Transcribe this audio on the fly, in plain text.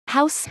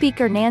House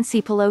Speaker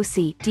Nancy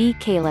Pelosi,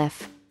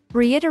 D-Calif,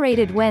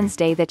 reiterated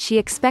Wednesday that she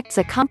expects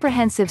a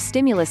comprehensive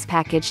stimulus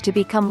package to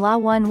become law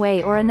one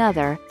way or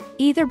another,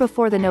 either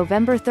before the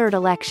November 3rd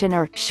election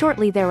or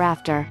shortly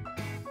thereafter.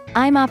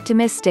 "I'm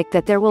optimistic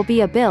that there will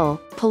be a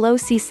bill,"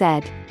 Pelosi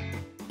said.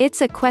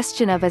 "It's a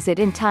question of is it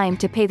in time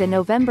to pay the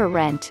November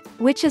rent,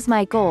 which is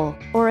my goal,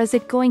 or is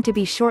it going to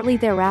be shortly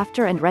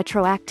thereafter and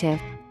retroactive?"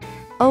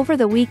 Over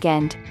the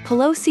weekend,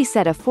 Pelosi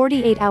set a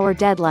 48-hour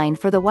deadline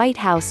for the White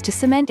House to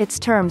cement its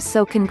terms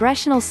so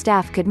congressional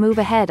staff could move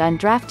ahead on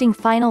drafting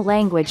final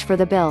language for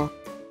the bill.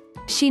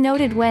 She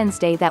noted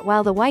Wednesday that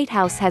while the White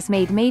House has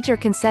made major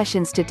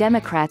concessions to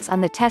Democrats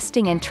on the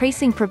testing and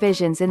tracing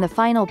provisions in the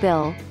final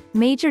bill,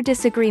 major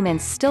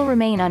disagreements still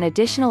remain on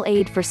additional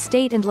aid for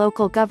state and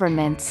local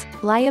governments,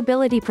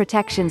 liability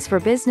protections for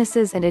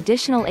businesses and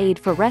additional aid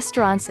for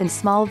restaurants and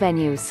small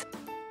venues.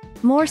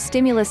 More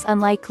stimulus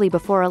unlikely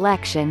before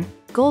election,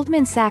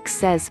 Goldman Sachs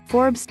says.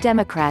 Forbes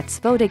Democrats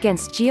vote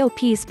against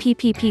GOP's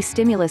PPP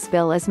stimulus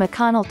bill as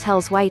McConnell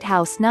tells White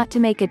House not to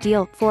make a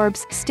deal.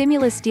 Forbes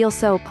stimulus deal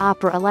soap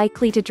opera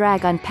likely to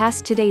drag on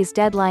past today's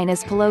deadline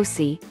as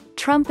Pelosi,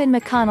 Trump and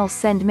McConnell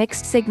send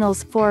mixed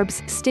signals.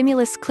 Forbes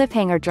stimulus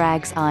cliffhanger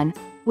drags on,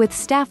 with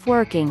staff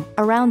working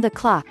around the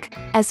clock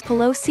as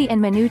Pelosi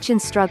and Mnuchin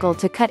struggle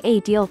to cut a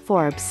deal.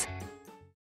 Forbes